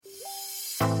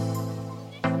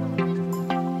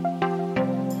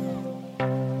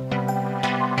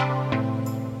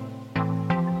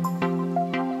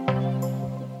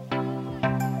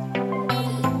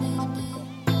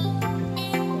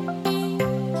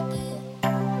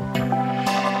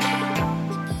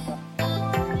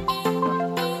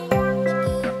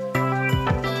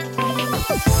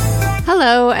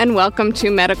Hello, and welcome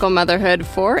to Medical Motherhood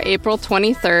for April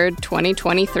 23rd,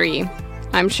 2023.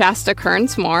 I'm Shasta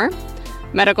Kearns-Moore.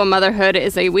 Medical Motherhood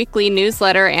is a weekly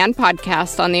newsletter and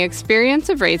podcast on the experience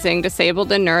of raising disabled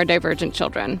and neurodivergent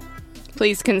children.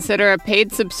 Please consider a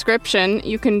paid subscription.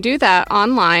 You can do that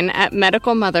online at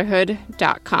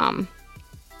medicalmotherhood.com.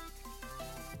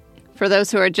 For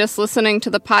those who are just listening to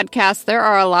the podcast, there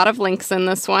are a lot of links in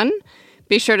this one.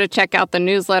 Be sure to check out the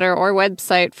newsletter or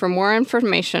website for more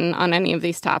information on any of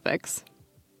these topics.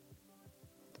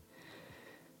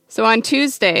 So on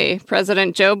Tuesday,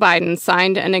 President Joe Biden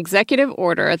signed an executive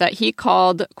order that he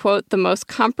called, quote, the most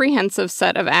comprehensive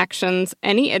set of actions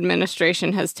any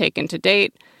administration has taken to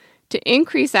date to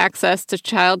increase access to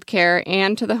child care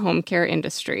and to the home care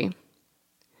industry.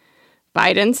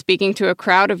 Biden, speaking to a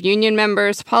crowd of union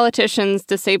members, politicians,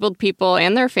 disabled people,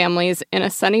 and their families in a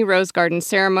sunny Rose Garden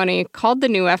ceremony, called the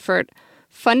new effort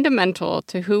fundamental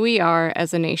to who we are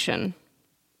as a nation.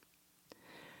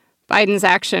 Biden's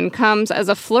action comes as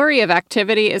a flurry of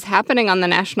activity is happening on the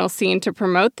national scene to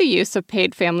promote the use of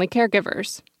paid family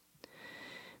caregivers.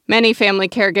 Many family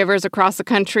caregivers across the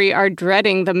country are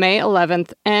dreading the May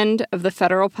 11th end of the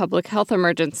federal public health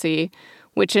emergency,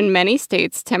 which in many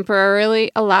states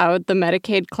temporarily allowed the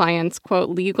Medicaid client's, quote,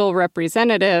 legal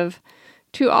representative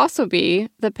to also be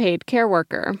the paid care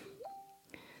worker.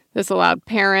 This allowed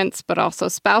parents, but also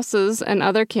spouses and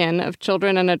other kin of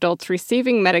children and adults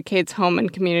receiving Medicaid's Home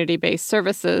and Community-Based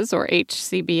Services, or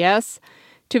HCBS,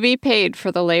 to be paid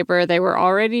for the labor they were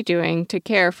already doing to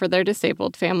care for their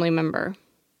disabled family member.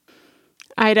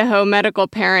 Idaho medical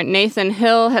parent Nathan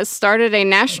Hill has started a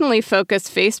nationally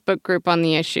focused Facebook group on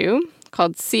the issue,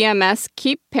 called CMS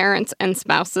Keep Parents and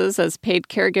Spouses as Paid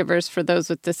Caregivers for Those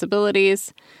with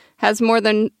Disabilities, has more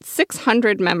than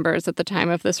 600 members at the time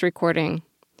of this recording.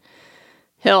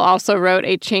 Hill also wrote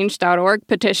a Change.org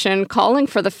petition calling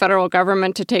for the federal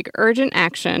government to take urgent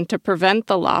action to prevent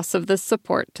the loss of this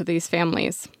support to these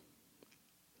families.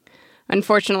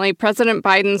 Unfortunately, President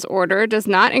Biden's order does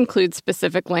not include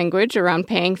specific language around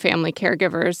paying family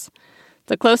caregivers.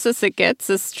 The closest it gets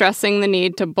is stressing the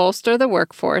need to bolster the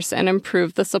workforce and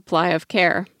improve the supply of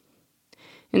care.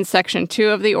 In Section 2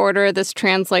 of the order, this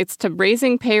translates to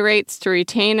raising pay rates to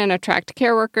retain and attract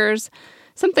care workers,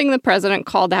 something the president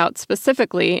called out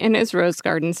specifically in his Rose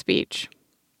Garden speech.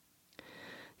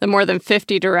 The more than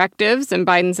 50 directives in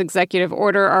Biden's executive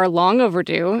order are long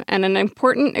overdue and an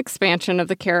important expansion of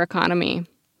the care economy.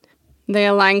 They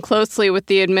align closely with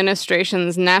the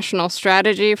administration's National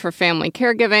Strategy for Family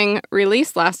Caregiving,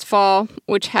 released last fall,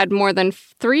 which had more than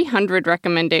 300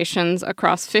 recommendations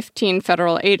across 15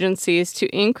 federal agencies to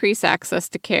increase access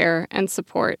to care and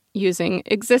support using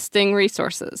existing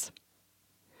resources.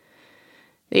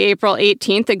 The April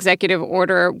 18th executive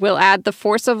order will add the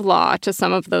force of law to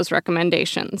some of those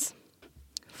recommendations.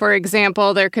 For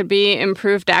example, there could be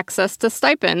improved access to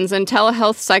stipends and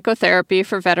telehealth psychotherapy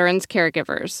for veterans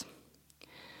caregivers.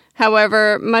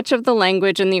 However, much of the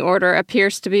language in the order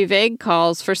appears to be vague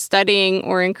calls for studying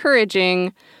or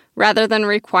encouraging rather than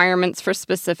requirements for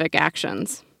specific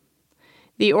actions.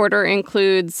 The order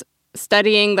includes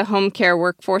studying the home care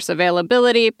workforce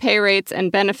availability, pay rates,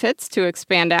 and benefits to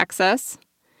expand access,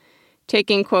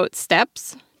 taking, quote,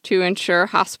 steps to ensure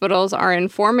hospitals are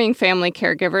informing family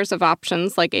caregivers of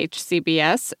options like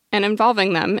HCBS and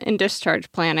involving them in discharge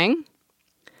planning,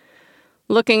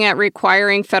 looking at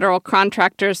requiring federal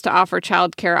contractors to offer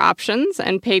child care options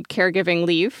and paid caregiving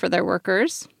leave for their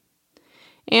workers,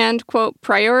 and, quote,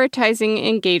 prioritizing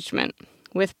engagement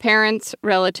with parents,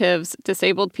 relatives,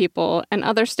 disabled people, and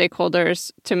other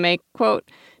stakeholders to make, quote,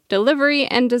 delivery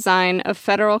and design of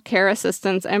federal care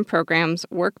assistance and programs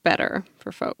work better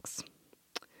for folks.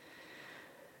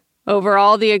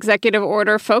 Overall, the executive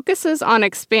order focuses on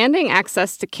expanding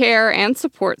access to care and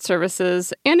support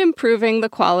services and improving the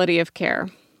quality of care.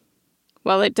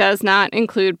 While it does not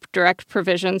include direct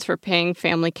provisions for paying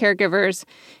family caregivers,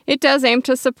 it does aim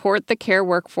to support the care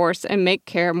workforce and make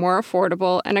care more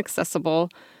affordable and accessible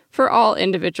for all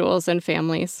individuals and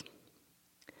families.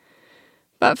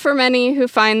 But for many who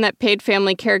find that paid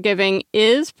family caregiving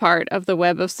is part of the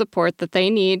web of support that they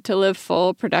need to live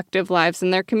full, productive lives in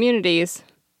their communities,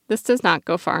 this does not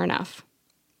go far enough.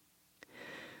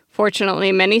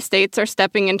 Fortunately, many states are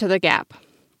stepping into the gap.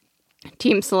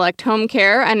 Team Select Home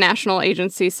Care, a national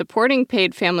agency supporting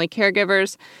paid family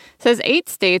caregivers, says 8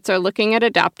 states are looking at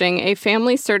adopting a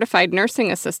family-certified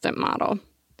nursing assistant model.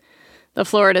 The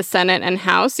Florida Senate and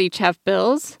House each have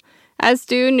bills, as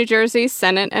do New Jersey's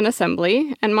Senate and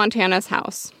Assembly and Montana's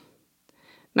House.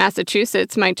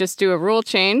 Massachusetts might just do a rule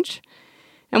change,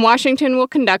 and Washington will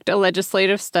conduct a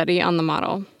legislative study on the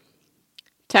model.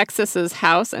 Texas's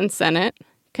House and Senate,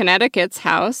 Connecticut's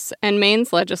House, and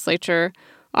Maine's legislature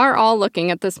are all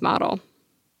looking at this model.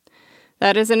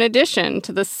 That is in addition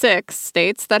to the 6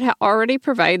 states that already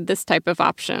provide this type of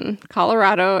option: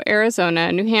 Colorado,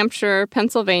 Arizona, New Hampshire,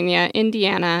 Pennsylvania,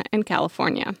 Indiana, and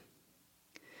California.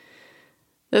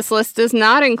 This list does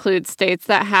not include states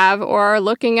that have or are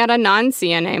looking at a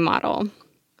non-CNA model.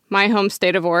 My home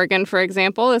state of Oregon, for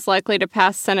example, is likely to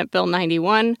pass Senate Bill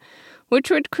 91, which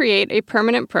would create a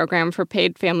permanent program for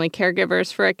paid family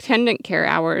caregivers for attendant care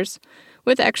hours,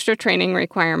 with extra training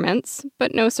requirements,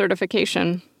 but no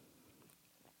certification.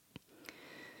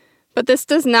 But this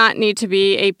does not need to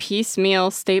be a piecemeal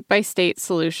state-by-state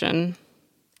solution.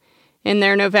 In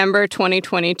their November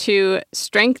 2022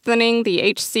 Strengthening the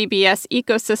HCBS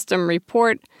Ecosystem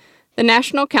report, the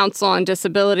National Council on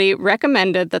Disability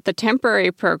recommended that the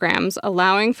temporary programs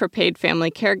allowing for paid family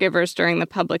caregivers during the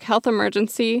public health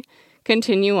emergency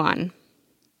continue on.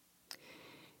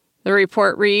 The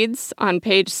report reads on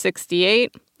page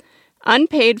 68,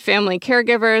 "Unpaid family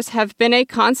caregivers have been a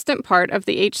constant part of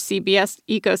the HCBS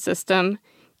ecosystem,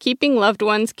 keeping loved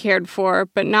ones cared for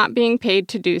but not being paid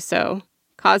to do so,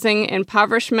 causing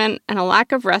impoverishment and a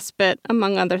lack of respite,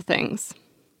 among other things.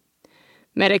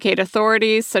 Medicaid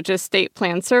authorities, such as state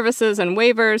plan services and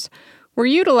waivers, were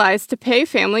utilized to pay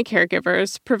family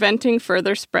caregivers, preventing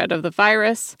further spread of the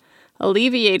virus,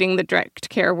 alleviating the direct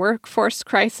care workforce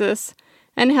crisis,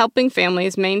 and helping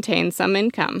families maintain some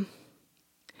income.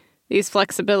 These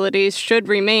flexibilities should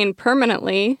remain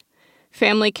permanently,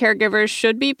 family caregivers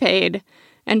should be paid,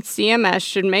 and CMS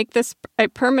should make this a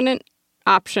permanent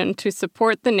option to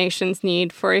support the nation's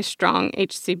need for a strong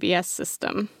HCBS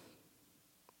system."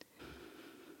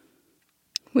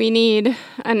 We need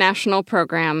a national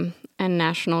program and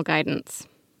national guidance.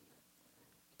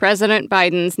 President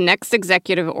Biden's next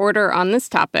executive order on this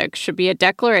topic should be a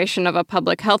declaration of a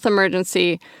public health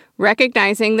emergency,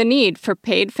 recognizing the need for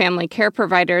paid family care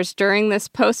providers during this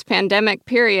post-pandemic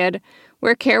period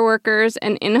where care workers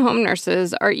and in-home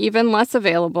nurses are even less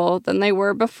available than they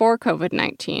were before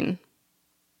COVID-19.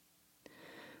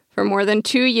 For more than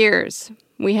 2 years,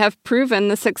 we have proven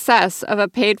the success of a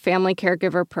paid family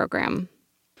caregiver program.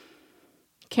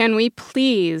 Can we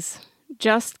please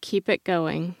just keep it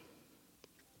going?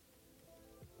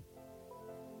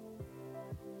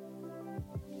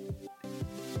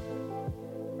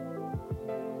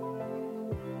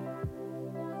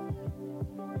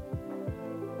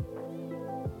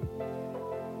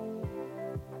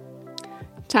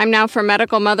 Time now for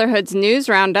Medical Motherhood's News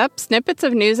Roundup, snippets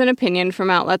of news and opinion from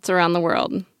outlets around the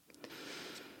world.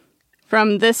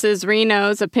 From This Is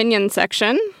Reno's opinion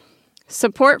section,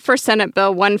 support for Senate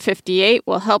Bill 158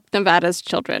 will help Nevada's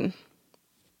children.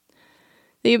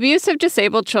 The abuse of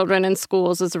disabled children in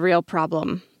schools is a real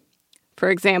problem. For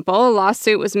example, a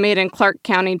lawsuit was made in Clark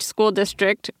County School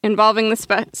District involving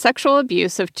the sexual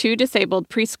abuse of 2 disabled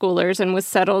preschoolers and was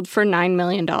settled for $9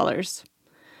 million.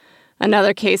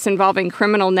 Another case involving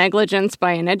criminal negligence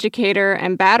by an educator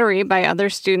and battery by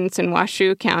other students in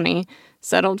Washoe County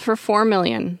settled for $4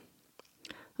 million.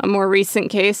 A more recent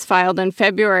case filed in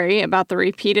February about the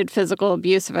repeated physical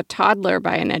abuse of a toddler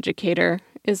by an educator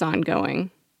is ongoing.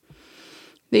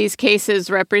 These cases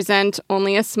represent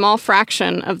only a small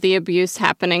fraction of the abuse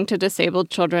happening to disabled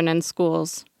children in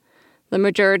schools. The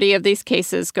majority of these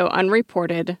cases go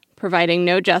unreported, providing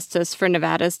no justice for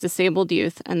Nevada's disabled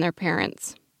youth and their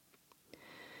parents.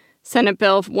 Senate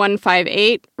Bill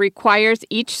 158 requires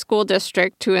each school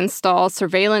district to install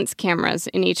surveillance cameras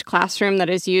in each classroom that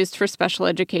is used for special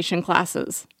education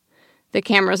classes. The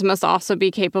cameras must also be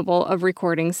capable of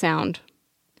recording sound.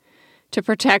 To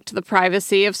protect the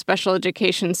privacy of special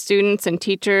education students and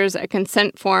teachers, a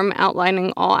consent form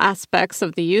outlining all aspects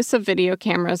of the use of video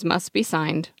cameras must be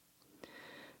signed.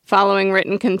 Following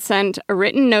written consent, a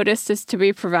written notice is to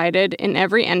be provided in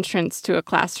every entrance to a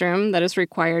classroom that is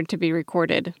required to be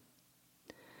recorded.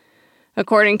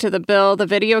 According to the bill, the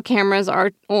video cameras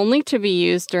are only to be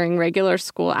used during regular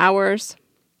school hours.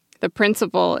 The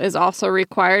principal is also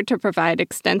required to provide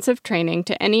extensive training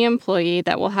to any employee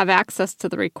that will have access to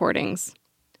the recordings.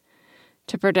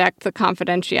 To protect the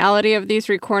confidentiality of these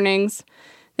recordings,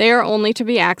 they are only to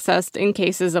be accessed in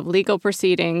cases of legal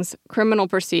proceedings, criminal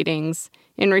proceedings,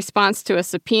 in response to a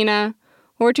subpoena,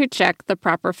 or to check the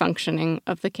proper functioning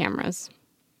of the cameras.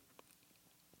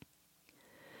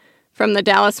 From the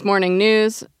Dallas Morning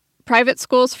News, private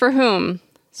schools for whom?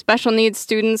 Special needs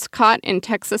students caught in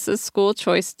Texas's school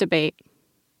choice debate.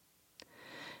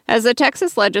 As the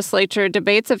Texas legislature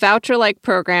debates a voucher-like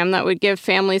program that would give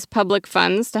families public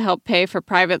funds to help pay for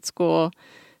private school,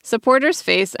 supporters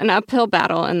face an uphill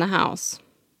battle in the House.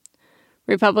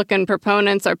 Republican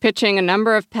proponents are pitching a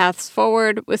number of paths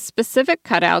forward with specific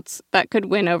cutouts that could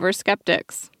win over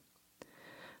skeptics.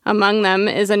 Among them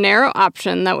is a narrow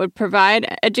option that would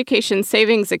provide education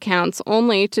savings accounts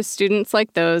only to students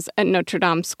like those at Notre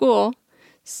Dame School,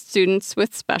 students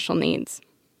with special needs.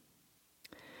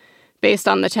 Based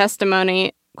on the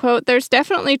testimony, quote, "There's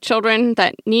definitely children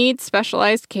that need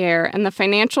specialized care, and the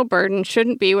financial burden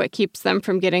shouldn't be what keeps them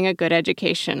from getting a good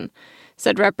education,"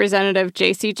 said Representative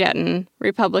J.C. Jetton,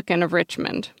 Republican of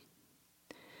Richmond.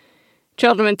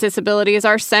 Children with disabilities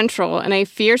are central in a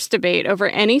fierce debate over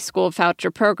any school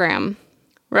voucher program.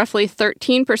 Roughly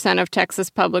 13% of Texas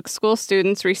public school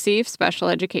students receive special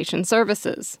education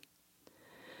services.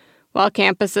 While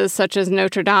campuses such as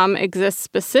Notre Dame exist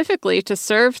specifically to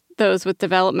serve those with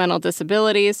developmental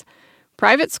disabilities,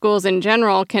 private schools in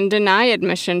general can deny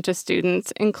admission to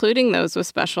students, including those with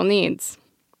special needs.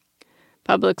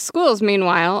 Public schools,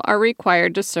 meanwhile, are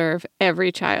required to serve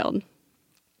every child.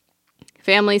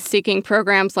 Families seeking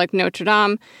programs like Notre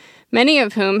Dame, many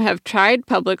of whom have tried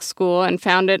public school and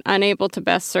found it unable to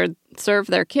best serve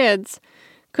their kids,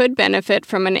 could benefit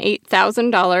from an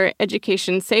 $8,000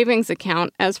 education savings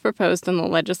account as proposed in the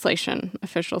legislation,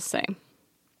 officials say.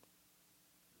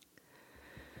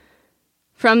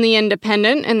 From The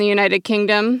Independent in the United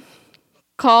Kingdom,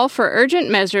 call for urgent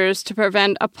measures to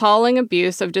prevent appalling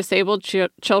abuse of disabled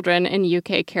children in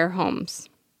UK care homes.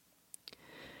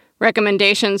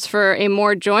 Recommendations for a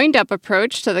more joined-up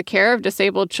approach to the care of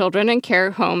disabled children in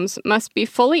care homes must be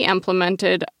fully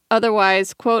implemented,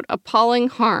 otherwise, quote, "appalling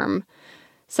harm"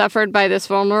 suffered by this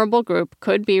vulnerable group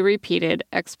could be repeated,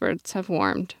 experts have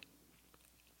warned.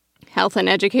 Health and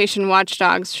education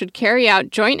watchdogs should carry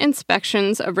out joint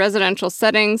inspections of residential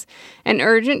settings, and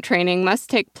urgent training must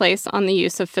take place on the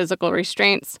use of physical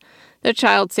restraints, the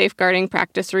Child Safeguarding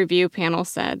Practice Review panel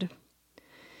said.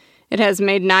 It has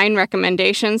made 9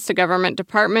 recommendations to government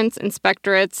departments,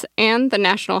 inspectorates, and the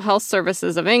National Health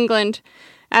Services of England,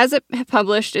 as it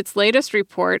published its latest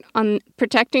report on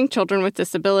protecting children with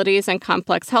disabilities and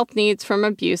complex health needs from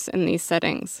abuse in these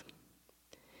settings.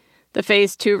 The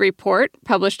Phase 2 report,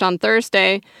 published on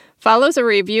Thursday, follows a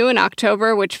review in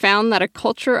October which found that a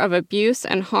culture of abuse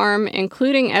and harm,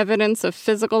 including evidence of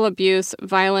physical abuse,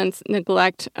 violence,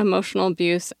 neglect, emotional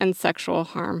abuse, and sexual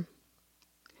harm.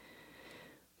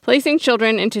 Placing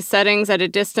children into settings at a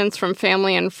distance from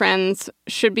family and friends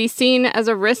should be seen as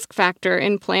a risk factor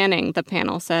in planning, the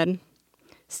panel said,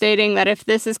 stating that if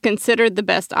this is considered the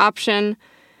best option,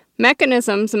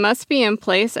 mechanisms must be in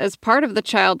place as part of the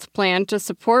child's plan to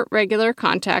support regular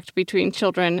contact between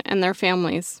children and their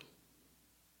families.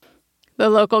 The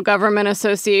local government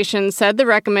association said the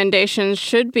recommendations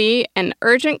should be an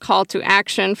urgent call to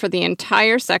action for the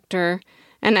entire sector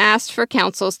and asked for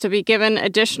councils to be given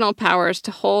additional powers to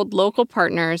hold local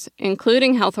partners,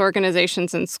 including health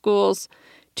organizations and schools,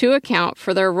 to account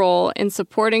for their role in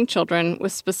supporting children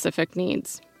with specific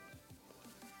needs.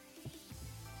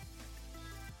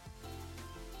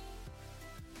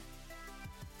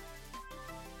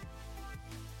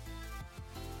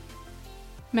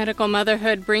 Medical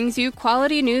Motherhood brings you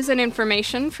quality news and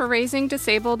information for raising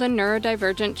disabled and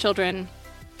neurodivergent children.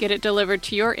 Get it delivered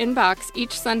to your inbox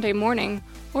each Sunday morning,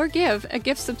 or give a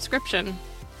gift subscription.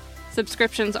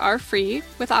 Subscriptions are free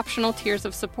with optional tiers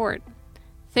of support.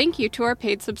 Thank you to our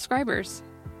paid subscribers.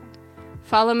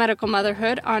 Follow Medical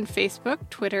Motherhood on Facebook,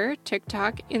 Twitter,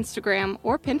 TikTok, Instagram,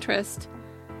 or Pinterest.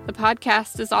 The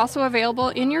podcast is also available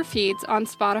in your feeds on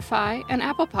Spotify and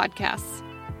Apple Podcasts.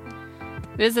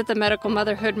 Visit the Medical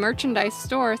Motherhood merchandise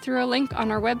store through a link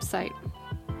on our website.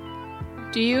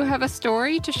 Do you have a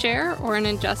story to share or an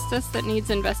injustice that needs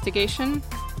investigation?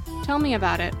 Tell me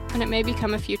about it, and it may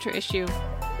become a future issue.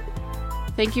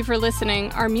 Thank you for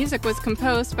listening. Our music was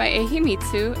composed by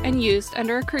Ehimitsu and used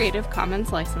under a Creative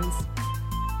Commons license.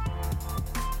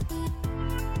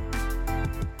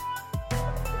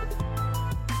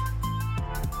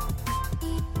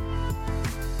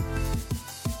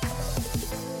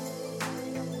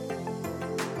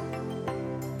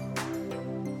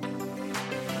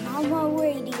 Mama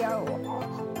Radio.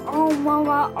 Oh,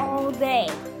 Mama all day.